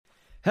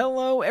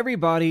Hello,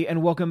 everybody,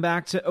 and welcome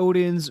back to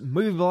Odin's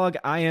Movie Vlog.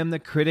 I am the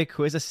critic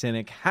who is a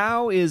cynic.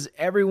 How is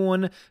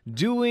everyone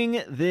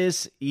doing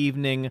this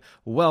evening?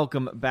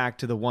 Welcome back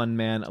to the One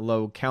Man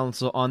Low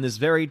Council on this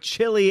very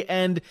chilly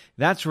and,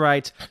 that's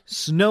right,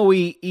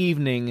 snowy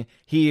evening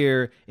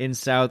here in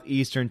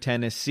southeastern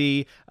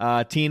Tennessee.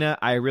 Tina,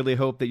 I really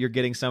hope that you're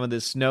getting some of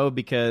this snow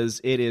because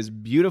it is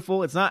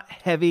beautiful. It's not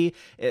heavy.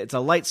 It's a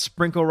light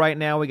sprinkle right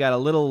now. We got a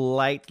little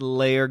light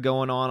layer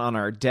going on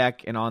our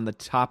deck and on the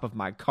top of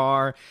my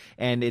car.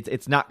 And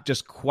it's not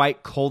just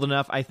quite cold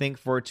enough, I think,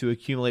 for it to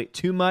accumulate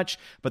too much.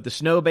 But the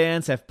snow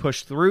bands have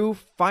pushed through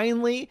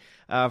finally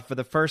for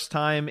the first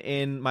time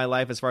in my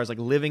life as far as like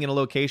living in a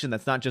location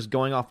that's not just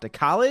going off to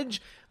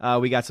college.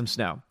 We got some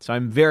snow. So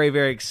I'm very,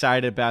 very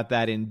excited about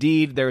that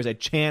indeed. There is a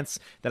chance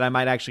that I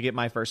might actually get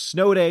my first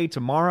snow day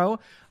tomorrow.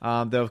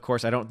 Though, of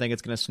course, I don't think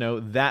it's going to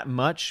snow that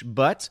much,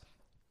 but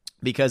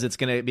because it's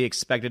going to be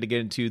expected to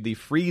get into the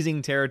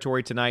freezing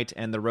territory tonight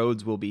and the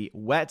roads will be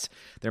wet,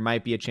 there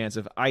might be a chance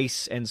of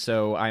ice, and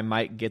so I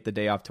might get the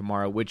day off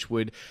tomorrow, which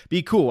would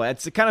be cool.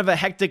 It's kind of a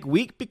hectic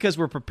week because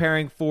we're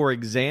preparing for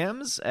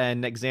exams,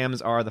 and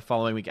exams are the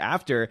following week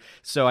after,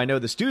 so I know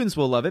the students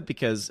will love it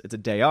because it's a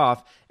day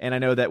off, and I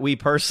know that we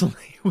personally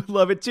would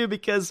love it too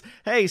because,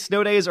 hey,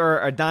 snow days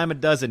are a dime a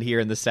dozen here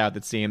in the South,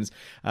 it seems,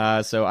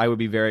 so I would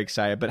be very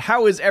excited. But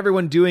how is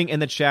everyone doing in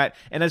the chat?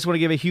 And I just want to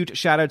give a huge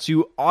shout out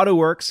to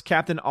AutoWorks,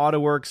 Captain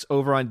AutoWorks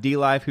over on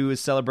DLive, who is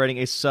celebrating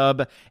a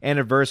sub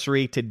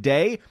anniversary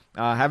today.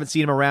 Haven't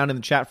seen him around in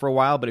the chat for a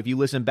while, but if you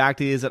listen back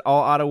to these at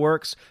all,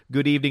 AutoWorks,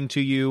 good evening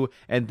to you,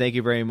 and thank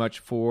you very much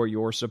for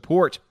your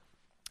support.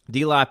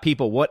 DLive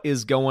people, what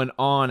is going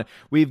on?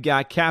 We've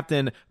got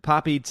Captain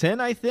Poppy 10,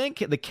 I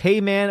think. The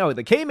K-Man. Oh,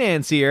 the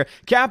K-Man's here.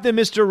 Captain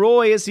Mr.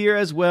 Roy is here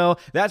as well.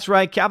 That's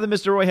right. Captain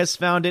Mr. Roy has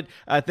found it.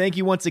 Thank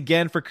you once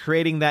again for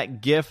creating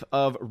that GIF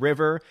of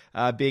River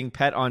being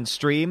pet on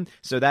stream.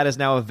 So that is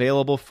now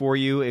available for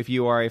you if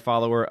you are a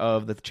follower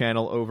of the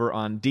channel over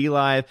on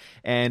DLive.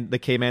 And the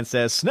K-Man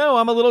says, Snow,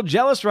 I'm a little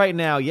jealous right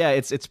now. Yeah,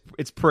 it's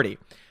pretty.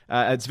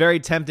 It's very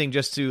tempting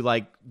just to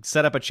like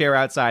set up a chair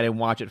outside and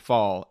watch it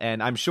fall.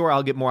 And I'm sure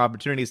I'll get more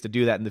opportunities to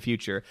do that in the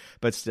future.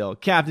 But still,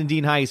 Captain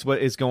Dean Heiss, what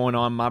is going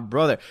on, my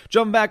brother?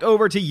 Jumping back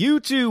over to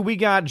YouTube, we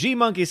got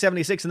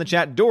GMonkey76 in the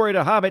chat, Dory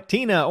the Hobbit,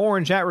 Tina,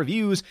 Orange Chat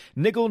Reviews,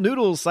 Nickel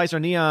Noodles, Slicer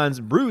Neons,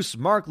 Bruce,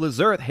 Mark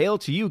Lazerth, hail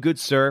to you, good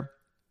sir.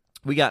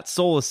 We got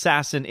Soul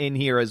Assassin in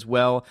here as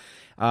well.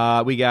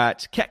 We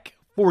got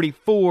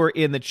Keck44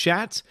 in the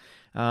chat.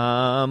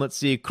 Let's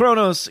see.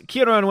 Kronos,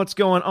 Kieran, what's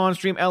going on?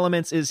 Stream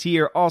Elements is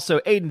here. Also,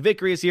 Aiden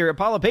Vickery is here.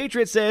 Apollo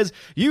Patriot says,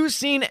 you've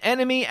seen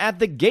Enemy at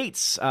the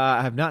Gates.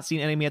 I have not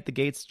seen Enemy at the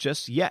Gates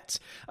just yet.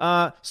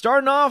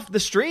 Starting off the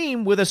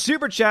stream with a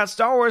Super Chat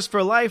Star Wars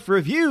for Life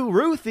review.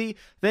 Ruthie,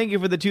 thank you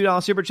for the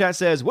 $2 Super Chat,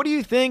 says, what do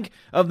you think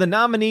of the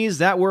nominees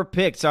that were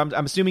picked? So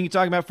I'm assuming you're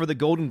talking about for the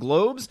Golden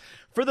Globes.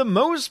 For the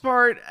most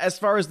part, as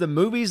far as the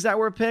movies that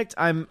were picked,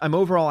 I'm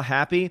overall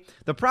happy.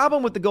 The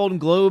problem with the Golden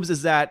Globes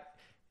is that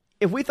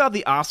if we thought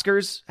the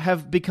Oscars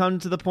have become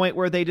to the point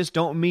where they just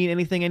don't mean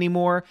anything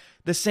anymore,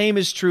 the same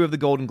is true of the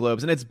Golden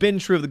Globes, and it's been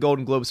true of the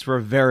Golden Globes for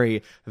a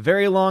very,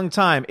 very long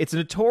time. It's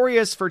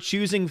notorious for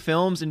choosing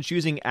films and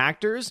choosing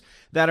actors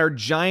that are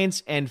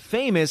giants and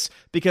famous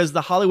because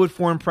the Hollywood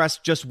foreign press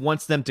just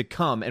wants them to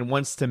come and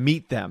wants to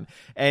meet them.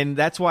 And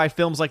that's why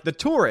films like The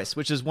Tourist,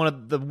 which is one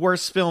of the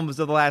worst films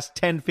of the last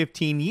 10,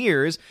 15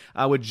 years,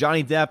 with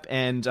Johnny Depp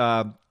and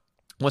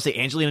I want to say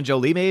Angelina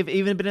Jolie may have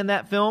even been in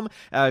that film.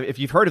 If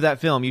you've heard of that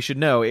film, you should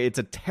know it's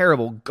a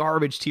terrible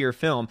garbage tier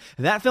film.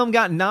 That film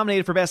got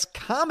nominated for Best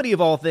Comedy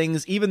of all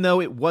things, even though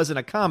it wasn't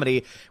a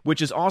comedy,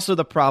 which is also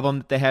the problem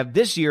that they have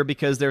this year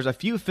because there's a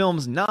few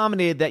films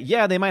nominated that,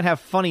 yeah, they might have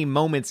funny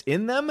moments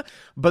in them,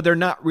 but they're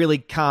not really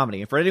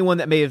comedy. And for anyone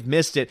that may have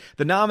missed it,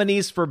 the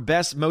nominees for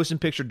Best Motion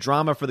Picture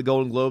Drama for the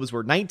Golden Globes were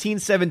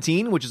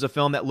 1917, which is a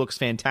film that looks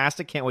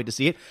fantastic. Can't wait to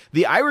see it.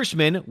 The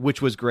Irishman,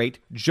 which was great.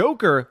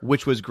 Joker,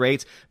 which was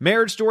great.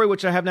 Marriage Story,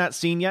 which I have not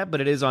seen yet,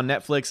 but it is on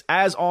Netflix,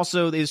 as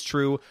also is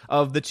true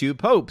of The Two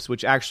Popes,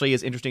 which actually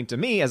is interesting to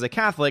me as a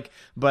Catholic,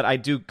 but I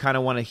do kind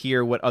of want to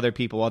hear what other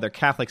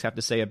Catholics have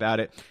to say about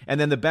it. And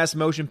then the Best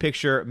Motion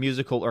Picture,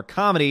 Musical, or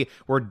Comedy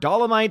were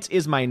Dolomite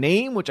Is My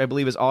Name, which I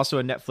believe is also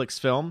a Netflix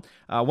film,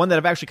 one that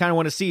I've actually kind of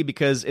want to see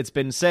because it's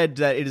been said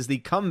that it is the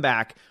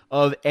comeback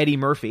of Eddie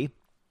Murphy.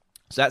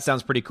 So that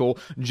sounds pretty cool.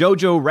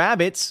 Jojo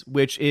Rabbit,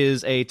 which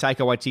is a Taika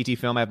Waititi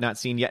film I have not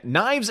seen yet.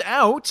 Knives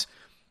Out,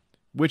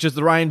 which is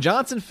the Rian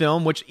Johnson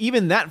film, which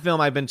even that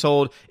film, I've been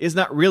told, is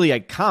not really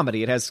a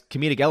comedy. It has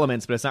comedic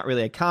elements, but it's not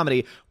really a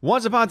comedy.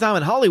 Once Upon a Time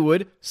in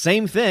Hollywood,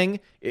 same thing.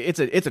 It's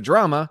a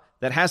drama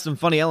that has some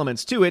funny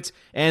elements to it.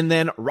 And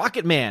then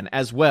Rocket Man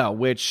as well,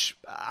 which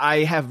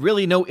I have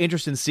really no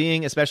interest in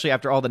seeing, especially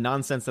after all the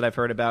nonsense that I've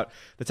heard about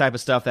the type of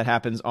stuff that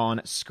happens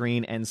on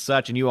screen and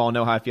such. And you all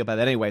know how I feel about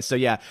that anyway. So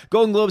yeah,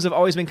 Golden Globes have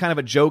always been kind of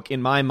a joke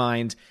in my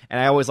mind. And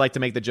I always like to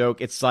make the joke.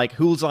 It's like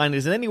Whose Line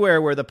Is It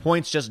Anywhere, where the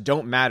points just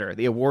don't matter.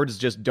 The awards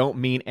just don't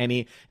mean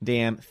any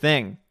damn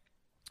thing.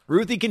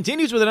 Ruthie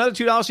continues with another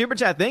 $2 super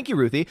chat. Thank you,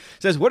 Ruthie.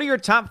 Says, what are your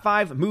top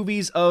 5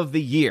 movies of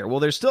the year? Well,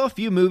 there's still a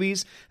few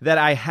movies that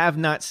I have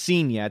not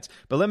seen yet,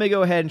 but let me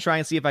go ahead and try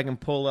and see if I can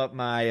pull up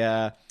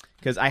my...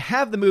 because I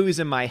have the movies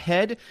in my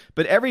head,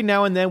 but every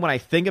now and then when I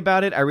think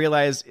about it, I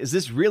realize, is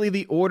this really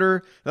the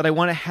order that I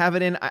want to have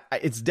it in?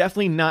 It's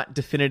definitely not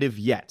definitive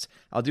yet.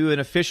 I'll do an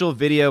official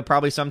video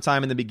probably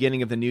sometime in the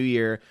beginning of the new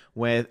year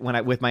with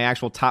my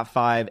actual top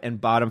 5 and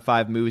bottom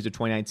 5 movies of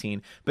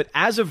 2019. But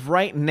as of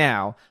right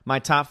now, my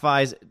top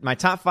 5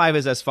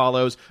 is as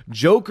follows: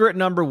 Joker at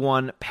number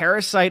 1,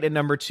 Parasite at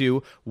number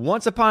 2,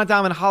 Once Upon a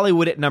Time in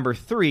Hollywood at number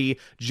 3,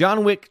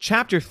 John Wick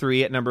Chapter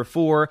 3 at number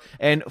 4,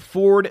 and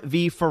Ford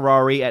v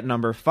Ferrari at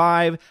number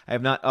 5. I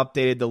have not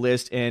updated the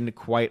list in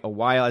quite a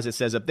while, as it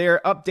says up there.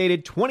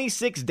 Updated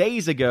 26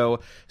 days ago,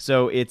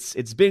 so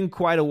it's been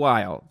quite a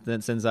while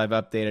since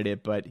I've updated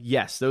it. But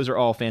yes, those are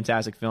all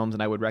fantastic films,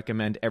 and I would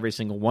recommend every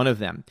single one of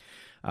them.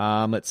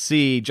 Let's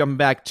see, jumping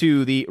back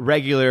to the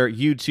regular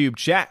YouTube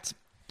chat.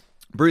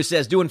 Bruce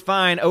says, doing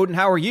fine. Odin,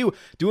 how are you?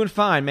 Doing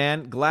fine,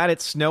 man. Glad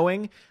it's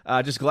snowing.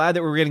 Just glad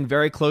that we're getting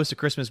very close to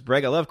Christmas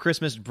break. I love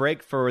Christmas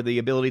break for the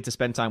ability to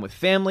spend time with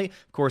family.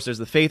 Of course, there's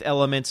the faith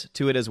element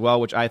to it as well,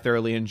 which I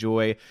thoroughly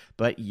enjoy.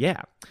 But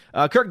yeah.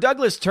 Kirk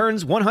Douglas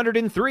turns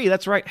 103.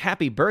 That's right.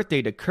 Happy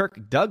birthday to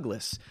Kirk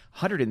Douglas.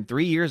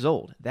 103 years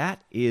old.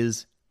 That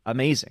is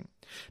amazing.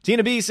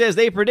 Tina B says,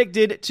 they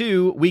predicted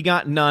 2, we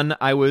got none.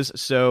 I was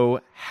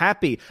so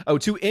happy. Oh,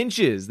 2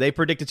 inches. They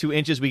predicted 2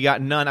 inches. We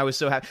got none. I was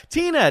so happy.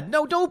 Tina,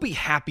 no, don't be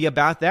happy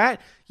about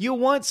that. You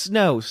want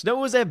snow.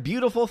 Snow is a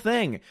beautiful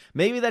thing.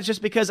 Maybe that's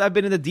just because I've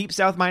been in the deep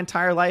south my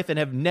entire life and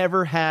have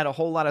never had a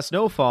whole lot of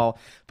snowfall.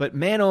 But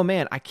man, oh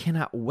man, I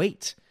cannot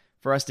wait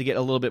for us to get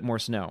a little bit more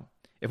snow.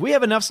 If we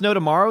have enough snow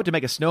tomorrow to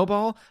make a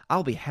snowball,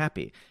 I'll be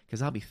happy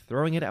because I'll be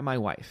throwing it at my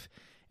wife.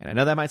 And I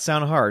know that might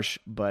sound harsh,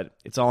 but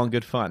it's all in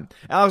good fun.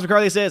 Alex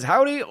McCarthy says,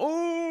 howdy,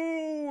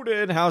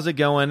 Odin. How's it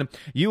going?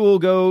 You will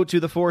go to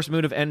the forest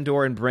moon of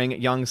Endor and bring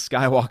young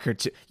Skywalker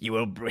to... You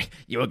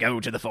will go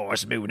to the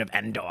forest moon of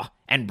Endor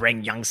and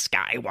bring young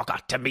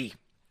Skywalker to me.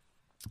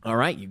 All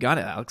right, you got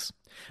it, Alex.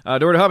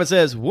 Dora Hobbit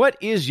says, what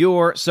is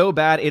your so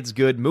bad it's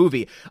good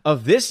movie?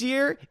 Of this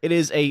year, it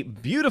is a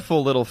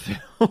beautiful little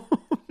film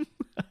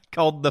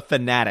called The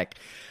Fanatic.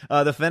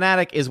 The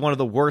Fanatic is one of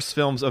the worst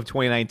films of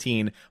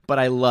 2019, but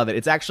I love it.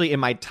 It's actually in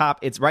my top,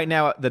 it's right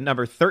now the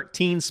number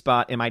 13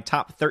 spot in my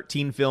top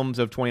 13 films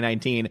of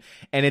 2019,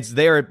 and it's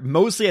there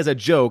mostly as a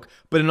joke,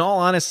 but in all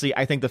honesty,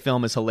 I think the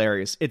film is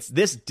hilarious. It's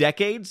this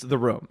decade's The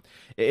Room.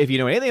 If you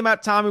know anything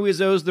about Tommy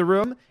Wiseau's The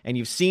Room, and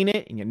you've seen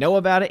it, and you know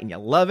about it, and you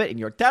love it, and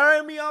you're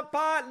tearing me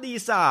apart,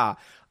 Lisa,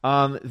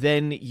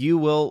 then you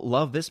will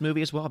love this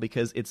movie as well,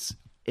 because it's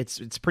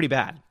pretty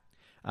bad.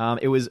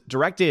 It was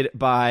directed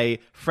by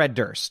Fred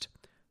Durst,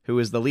 who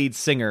is the lead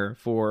singer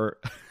for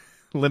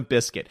Limp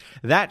Bizkit.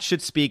 That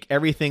should speak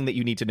everything that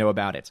you need to know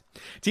about it.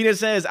 Tina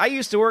says, I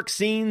used to work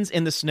scenes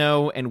in the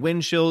snow and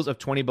wind chills of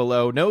 20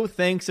 below. No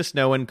thanks to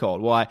snow and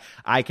cold. Well,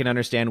 I can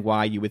understand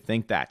why you would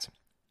think that.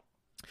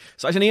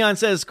 Sasha Neon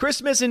says,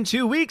 Christmas in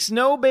 2 weeks,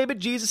 no baby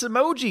Jesus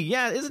emoji.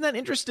 Yeah, isn't that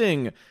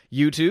interesting,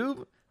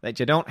 YouTube, that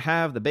you don't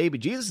have the baby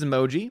Jesus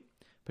emoji,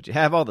 but you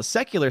have all the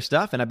secular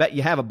stuff, and I bet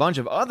you have a bunch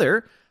of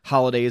other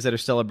holidays that are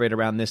celebrated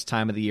around this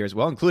time of the year as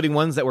well, including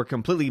ones that were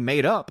completely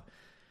made up.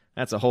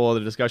 That's a whole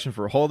other discussion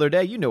for a whole other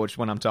day. You know which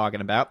one I'm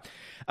talking about.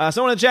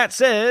 Someone in the chat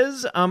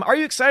says, are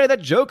you excited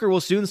that Joker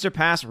will soon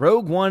surpass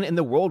Rogue One in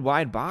the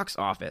worldwide box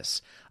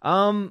office?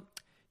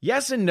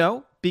 Yes and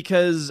no,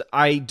 because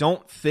I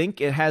don't think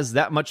it has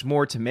that much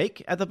more to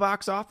make at the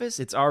box office.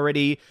 It's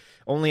already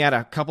only at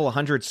a couple of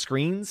hundred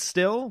screens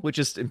still, which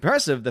is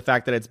impressive. The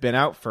fact that it's been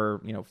out for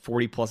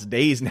 40 plus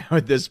days now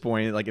at this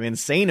point, like an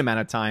insane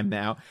amount of time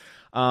now.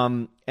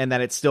 And that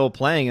it's still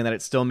playing and that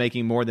it's still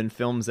making more than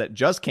films that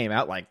just came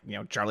out, like,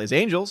 Charlie's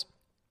Angels.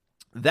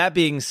 That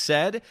being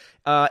said,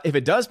 if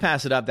it does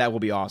pass it up, that will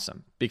be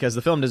awesome because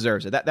the film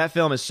deserves it. That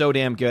film is so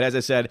damn good. As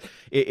I said,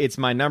 it's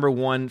my number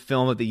 1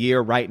 film of the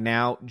year right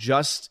now,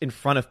 just in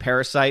front of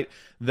Parasite,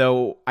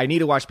 though I need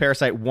to watch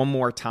Parasite one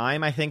more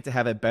time, I think, to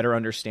have a better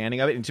understanding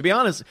of it. And to be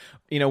honest,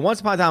 Once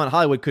Upon a Time in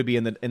Hollywood could be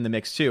in the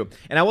mix too.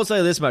 And I will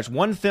say this much,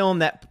 one film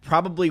that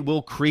probably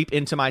will creep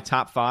into my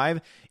top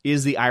 5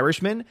 is The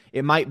Irishman.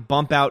 It might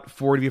bump out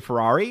Ford v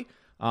Ferrari.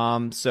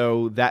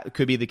 So that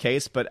could be the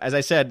case. But as I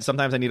said,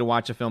 sometimes I need to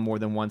watch a film more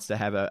than once to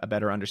have a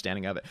better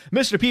understanding of it.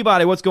 Mr.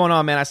 Peabody, what's going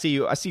on, man? I see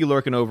you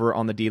lurking over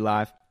on the D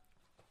Live.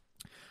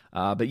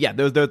 But yeah,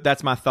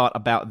 that's my thought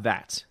about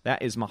that.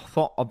 That is my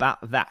thought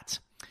about that.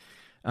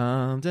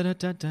 Alex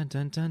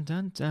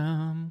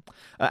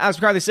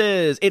McCarthy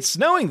says, it's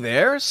snowing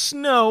there.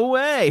 Snow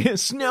way.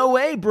 Snow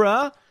way,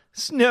 bruh.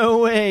 Snow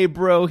way,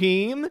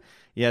 broheem.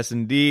 Yes,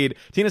 indeed.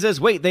 Tina says,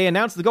 wait, they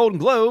announced the Golden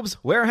Globes.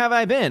 Where have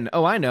I been?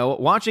 Oh, I know.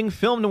 Watching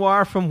film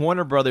noir from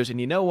Warner Brothers.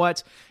 And you know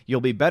what? You'll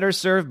be better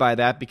served by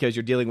that because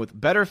you're dealing with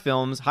better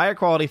films, higher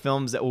quality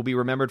films that will be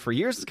remembered for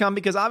years to come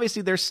because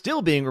obviously they're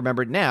still being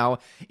remembered now,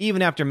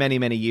 even after many,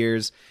 many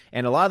years.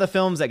 And a lot of the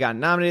films that got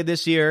nominated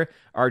this year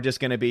are just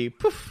going to be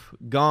poof,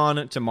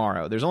 gone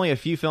tomorrow. There's only a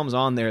few films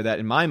on there that,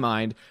 in my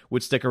mind,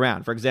 would stick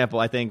around. For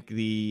example, I think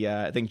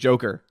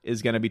Joker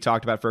is going to be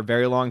talked about for a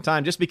very long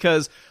time just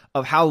because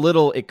of how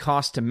little it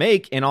cost to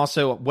make and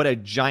also what a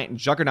giant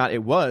juggernaut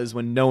it was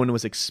when no one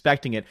was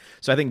expecting it.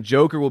 So I think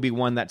Joker will be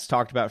one that's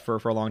talked about for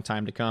a long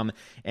time to come.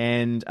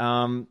 And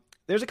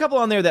there's a couple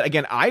on there that,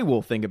 again, I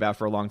will think about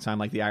for a long time,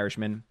 like The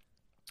Irishman.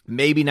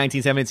 Maybe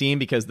 1917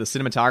 because the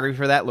cinematography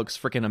for that looks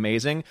freaking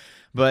amazing.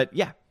 But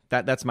yeah.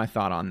 That's my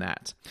thought on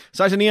that.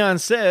 Sasha Neon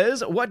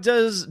says, what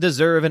does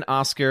deserve an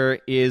Oscar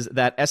is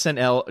that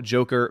SNL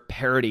Joker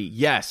parody.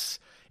 Yes,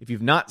 if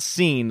you've not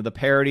seen the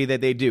parody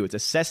that they do, it's a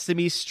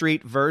Sesame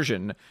Street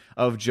version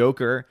of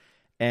Joker,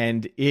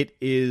 and it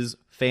is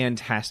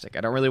fantastic.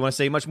 I don't really want to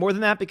say much more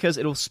than that because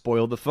it'll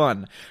spoil the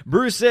fun.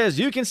 Bruce says,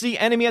 you can see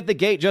Enemy at the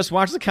Gate, just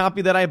watch the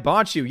copy that I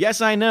bought you. Yes,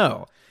 I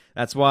know.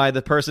 That's why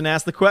the person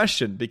asked the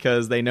question,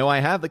 because they know I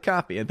have the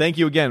copy. And thank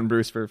you again,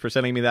 Bruce, for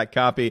sending me that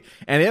copy.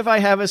 And if I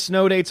have a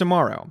snow day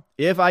tomorrow,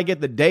 if I get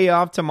the day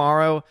off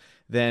tomorrow,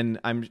 then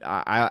I'm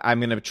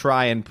going to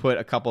try and put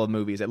a couple of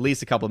movies, at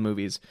least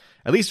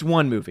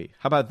one movie.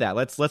 How about that?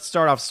 Let's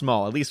start off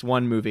small. At least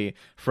one movie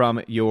from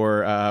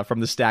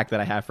the stack that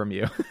I have from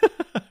you,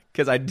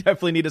 because I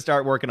definitely need to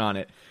start working on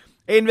it.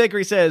 Aiden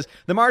Vickery says,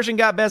 The Martian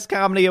got Best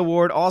Comedy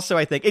Award also,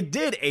 I think. It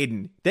did,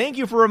 Aiden. Thank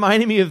you for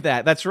reminding me of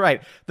that. That's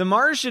right. The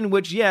Martian,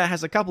 which,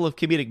 has a couple of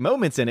comedic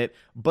moments in it,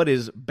 but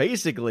is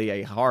basically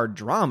a hard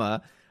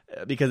drama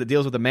because it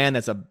deals with a man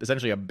that's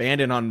essentially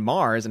abandoned on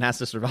Mars and has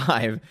to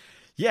survive.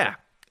 Yeah,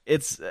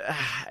 it's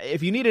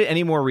if you needed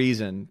any more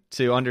reason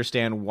to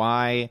understand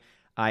why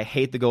I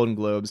hate the Golden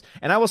Globes,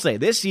 and I will say,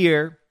 this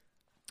year,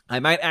 I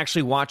might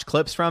actually watch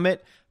clips from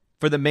it,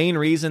 for the main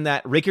reason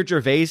that Ricky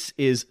Gervais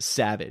is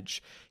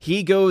savage.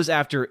 He goes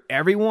after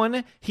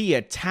everyone. He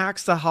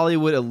attacks the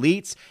Hollywood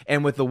elites.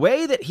 And with the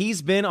way that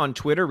he's been on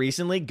Twitter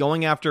recently,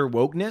 going after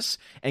wokeness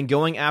and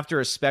going after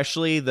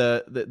especially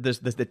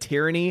the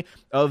tyranny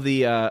of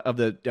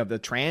the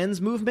trans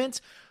movement,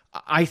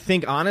 I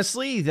think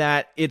honestly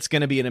that it's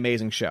going to be an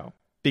amazing show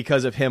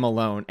because of him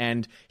alone.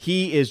 And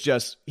he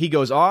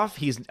goes off.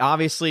 He's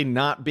obviously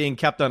not being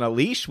kept on a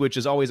leash, which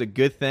is always a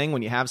good thing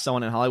when you have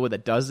someone in Hollywood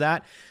that does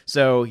that.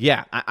 So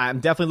yeah, I'm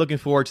definitely looking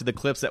forward to the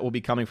clips that will be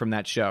coming from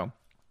that show.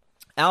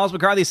 Alice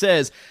McCarthy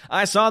says,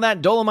 I saw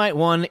that Dolomite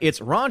one. It's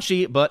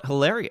raunchy, but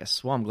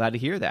hilarious. Well, I'm glad to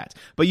hear that.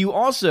 But you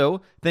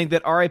also think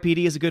that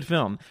R.I.P.D. is a good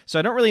film. So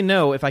I don't really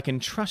know if I can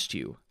trust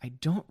you. I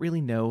don't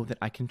really know that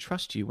I can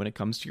trust you when it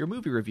comes to your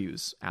movie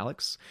reviews,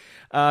 Alex.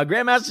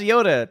 Grandmaster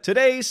Yoda,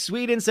 today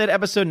Sweden said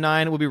episode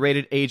 9 will be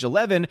rated age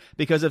 11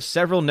 because of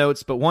several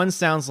notes, but one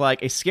sounds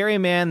like a scary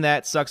man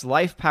that sucks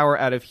life power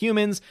out of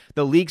humans.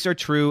 The leaks are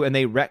true and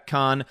they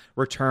retcon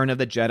Return of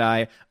the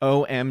Jedi.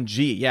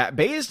 OMG. Yeah,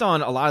 based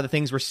on a lot of the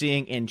things we're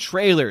seeing in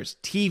trailers,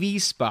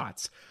 TV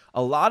spots,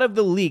 a lot of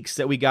the leaks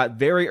that we got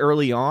very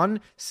early on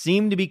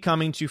seem to be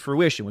coming to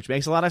fruition, which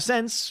makes a lot of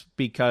sense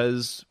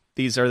because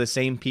these are the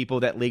same people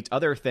that leaked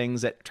other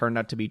things that turned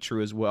out to be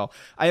true as well.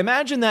 I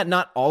imagine that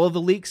not all of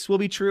the leaks will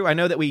be true. I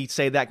know that we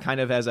say that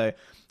kind of as a,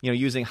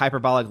 using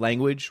hyperbolic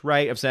language,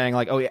 right? Of saying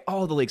like, oh yeah,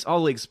 all the leaks.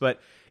 But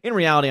in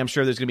reality, I'm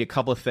sure there's going to be a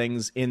couple of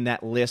things in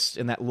that list,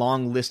 in that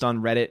long list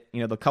on Reddit,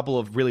 the couple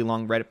of really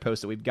long Reddit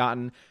posts that we've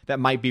gotten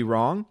that might be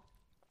wrong,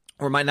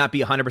 or might not be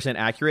 100%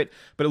 accurate,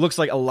 but it looks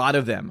like a lot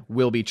of them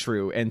will be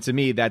true. And to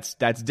me, that's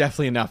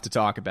definitely enough to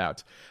talk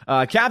about.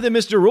 Captain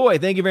Mr. Roy,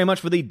 thank you very much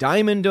for the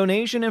diamond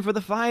donation and for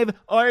the 5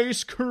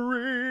 ice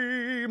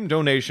cream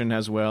donation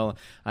as well.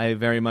 I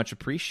very much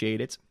appreciate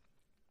it.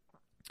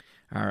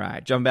 All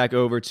right, jump back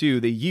over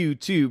to the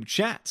YouTube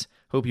chat.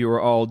 Hope you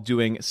are all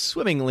doing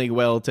swimmingly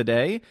well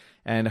today,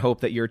 and hope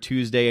that your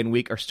Tuesday and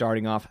week are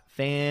starting off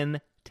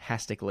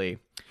fantastically.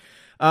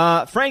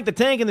 Frank the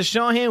Tank in the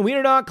Shawhan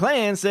Wiener Dog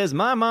Clan says,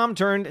 my mom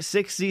turned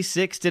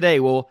 66 today.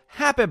 Well,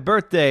 happy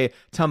birthday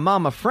to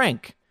Mama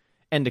Frank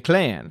and the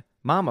clan.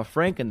 Mama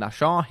Frank and the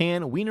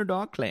Shawhan Wiener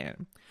Dog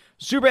Clan.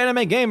 Super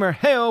Anime Gamer,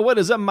 hell, what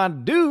is up, my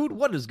dude?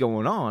 What is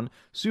going on?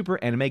 Super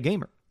Anime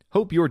Gamer.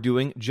 Hope you're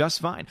doing just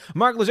fine.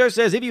 Mark Lazare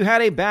says, if you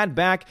had a bad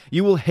back,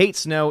 you will hate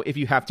snow if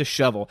you have to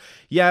shovel.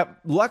 Yeah,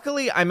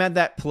 luckily I'm at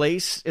that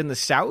place in the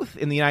South,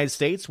 in the United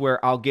States,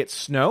 where I'll get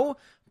snow,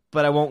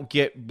 but I won't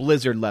get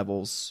blizzard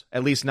levels,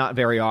 at least not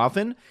very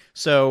often.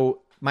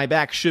 So my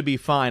back should be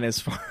fine as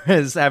far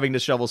as having to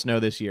shovel snow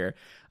this year.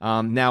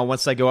 Now,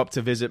 once I go up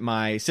to visit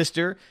my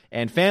sister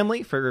and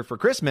family for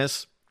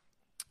Christmas,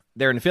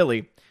 they're in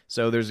Philly.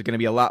 So there's going to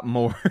be a lot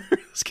more.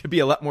 There's going to be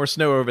a lot more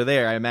snow over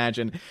there, I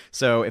imagine.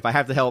 So if I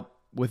have to help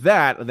with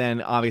that,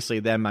 then obviously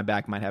then my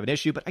back might have an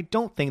issue, but I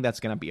don't think that's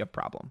going to be a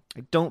problem.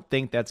 I don't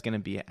think that's going to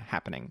be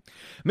happening.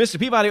 Mr.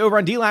 Peabody over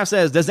on DLaugh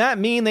says, does that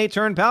mean they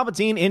turned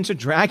Palpatine into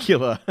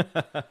Dracula?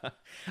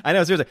 I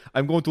know, seriously.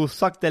 I'm going to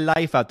suck the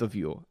life out of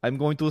you. I'm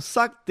going to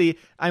suck the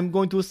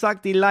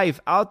life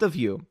out of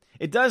you.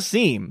 It does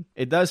seem,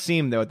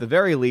 though, at the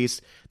very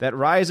least, that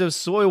Rise of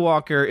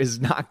Skywalker is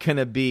not going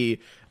to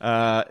be,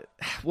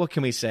 what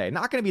can we say?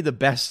 Not going to be the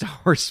best Star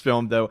Wars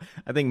film, though.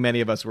 I think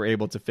many of us were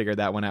able to figure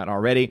that one out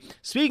already.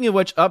 Speaking of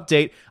which,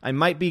 update, I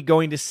might be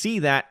going to see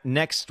that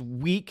next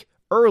week,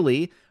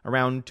 early,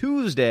 around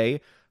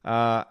Tuesday.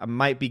 I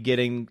might be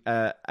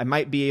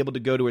able to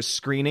go to a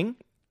screening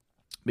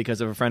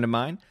because of a friend of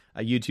mine.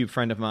 A YouTube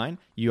friend of mine.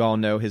 You all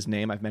know his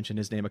name. I've mentioned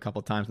his name a couple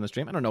of times on the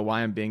stream. I don't know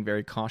why I'm being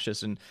very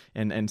cautious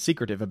and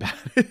secretive about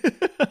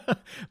it.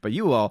 But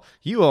you all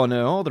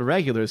know, all the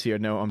regulars here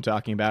know what I'm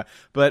talking about.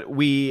 But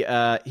he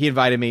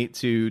invited me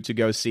to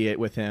go see it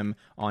with him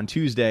on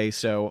Tuesday.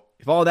 So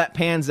if all that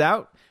pans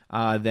out,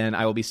 then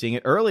I will be seeing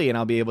it early, and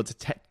I'll be able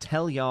to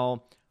tell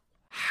y'all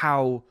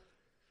how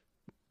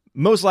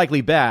most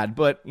likely bad,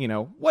 but you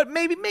know what?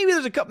 Maybe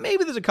there's a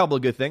couple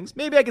of good things.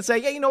 Maybe I could say,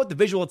 yeah, you know what? The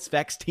visual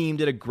effects team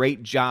did a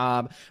great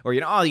job, or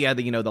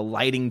the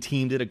lighting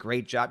team did a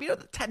great job. You know,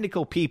 the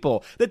technical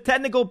people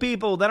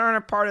that aren't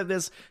a part of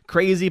this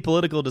crazy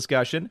political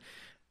discussion,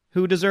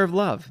 who deserve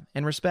love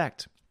and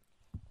respect.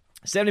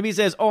 70B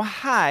says, "Oh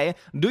hi,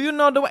 do you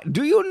know the way?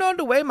 Do you know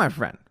the way, my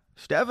friend?"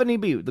 Stephanie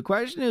B. The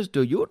question is,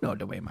 do you know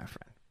the way, my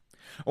friend?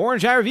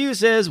 Orange Eye Review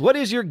says, what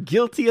is your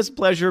guiltiest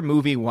pleasure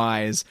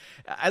movie-wise?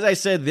 As I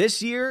said,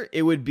 this year,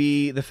 it would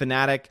be The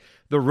Fanatic.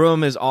 The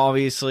Room is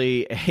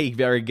obviously a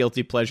very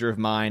guilty pleasure of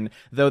mine,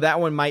 though that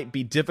one might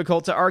be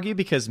difficult to argue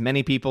because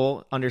many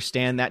people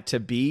understand that to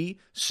be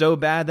so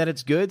bad that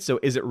it's good. So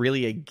is it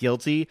really a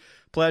guilty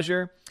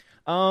pleasure?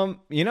 You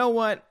know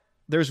what?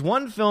 There's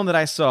one film that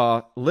I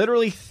saw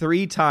literally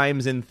 3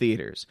 times in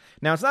theaters.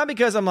 Now, it's not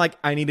because I'm like,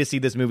 I need to see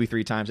this movie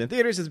 3 times in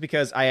theaters. It's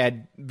because I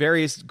had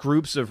various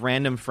groups of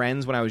random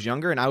friends when I was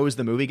younger, and I was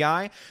the movie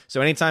guy. So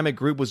anytime a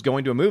group was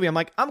going to a movie, I'm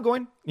like, I'm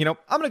going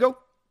to go.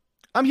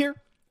 I'm here.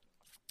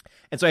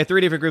 And so I had 3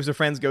 different groups of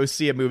friends go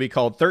see a movie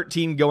called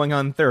 13 Going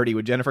on 30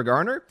 with Jennifer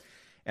Garner.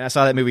 And I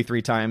saw that movie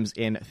 3 times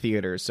in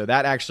theaters. So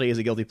that actually is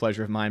a guilty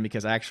pleasure of mine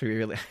because I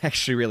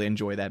actually really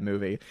enjoy that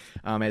movie.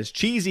 As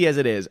cheesy as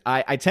it is,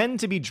 I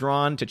tend to be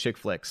drawn to chick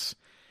flicks.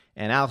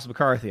 And Alex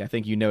McCarthy, I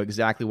think you know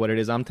exactly what it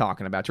is I'm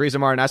talking about. Teresa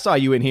Martin, I saw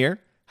you in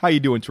here. How you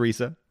doing,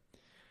 Teresa?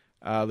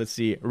 Let's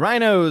see.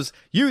 Rhinos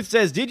Youth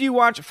says, did you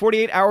watch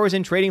 48 Hours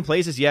in Trading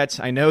Places yet?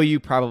 I know you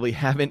probably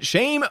haven't.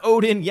 Shame,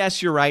 Odin.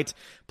 Yes, you're right.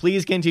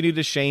 Please continue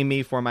to shame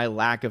me for my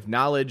lack of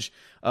knowledge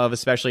of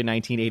especially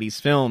 1980s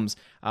films.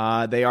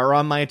 They are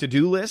on my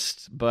to-do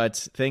list, but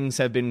things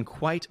have been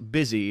quite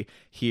busy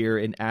here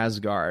in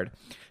Asgard.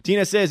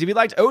 Tina says, if you'd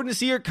like Odin to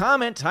see your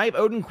comment, type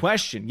Odin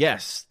question.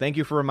 Yes, thank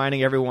you for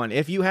reminding everyone.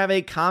 If you have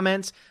a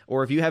comment,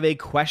 or if you have a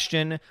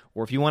question,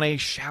 or if you want a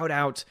shout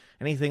out,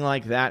 anything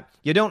like that,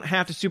 you don't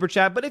have to super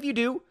chat, but if you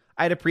do,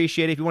 I'd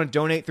appreciate it. If you want to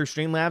donate through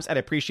Streamlabs, I'd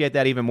appreciate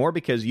that even more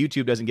because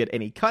YouTube doesn't get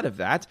any cut of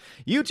that.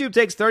 YouTube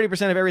takes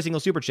 30% of every single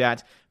super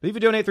chat, but if you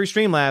donate through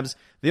Streamlabs,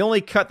 the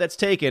only cut that's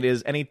taken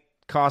is any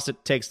cost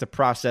it takes to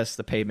process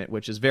the payment,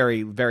 which is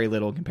very, very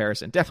little in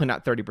comparison. Definitely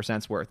not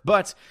 30%'s worth.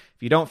 But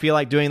if you don't feel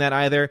like doing that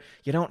either,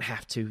 you don't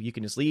have to. You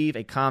can just leave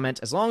a comment.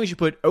 As long as you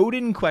put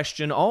Odin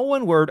question, all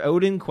one word,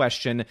 Odin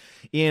question,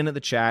 in the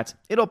chat,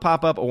 it'll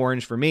pop up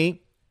orange for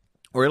me,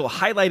 or it'll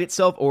highlight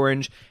itself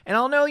orange, and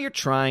I'll know you're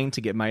trying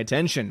to get my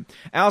attention.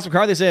 Alice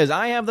McCarthy says,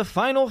 I have the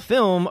final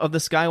film of the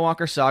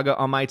Skywalker saga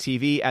on my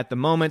TV at the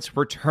moment,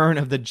 Return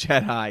of the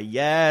Jedi.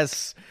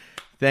 Yes!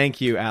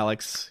 Thank you,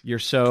 Alex. You're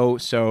so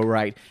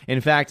right.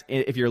 In fact,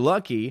 if you're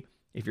lucky,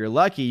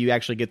 you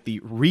actually get the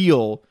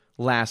real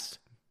last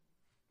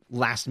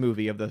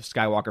movie of the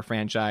Skywalker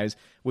franchise,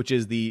 which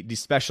is the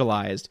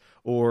despecialized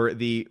or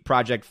the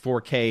Project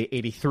 4K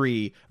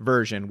 83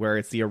 version, where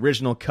it's the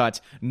original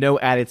cut, no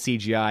added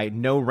CGI,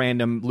 no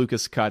random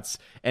Lucas cuts,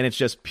 and it's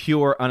just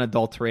pure,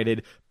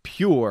 unadulterated,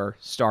 pure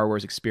Star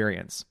Wars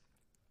experience.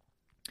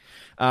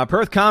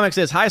 Perth Comics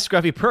says, hi,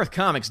 Scruffy. Perth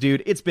Comics,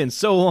 dude. It's been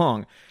so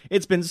long.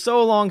 It's been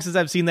so long since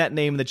I've seen that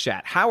name in the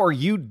chat. How are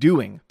you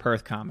doing,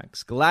 Perth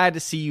Comics? Glad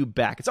to see you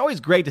back. It's always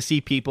great to see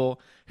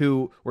people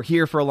who were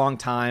here for a long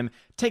time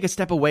take a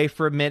step away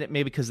for a minute,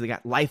 maybe because they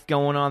got life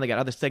going on, they got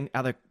other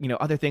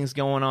things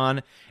going on,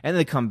 and then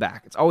they come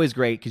back. It's always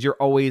great because you're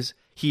always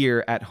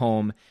here at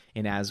home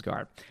in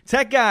Asgard.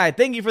 Tech Guy,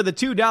 thank you for the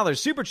 $2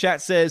 super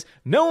chat, says,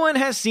 no one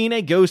has seen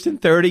a ghost in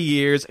 30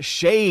 years.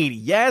 Shade.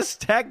 Yes,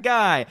 Tech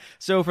Guy.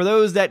 So for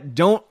those that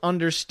don't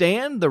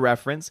understand the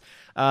reference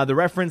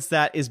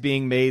that is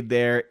being made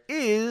there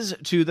is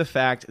to the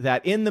fact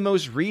that in the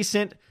most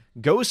recent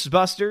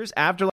Ghostbusters Afterlife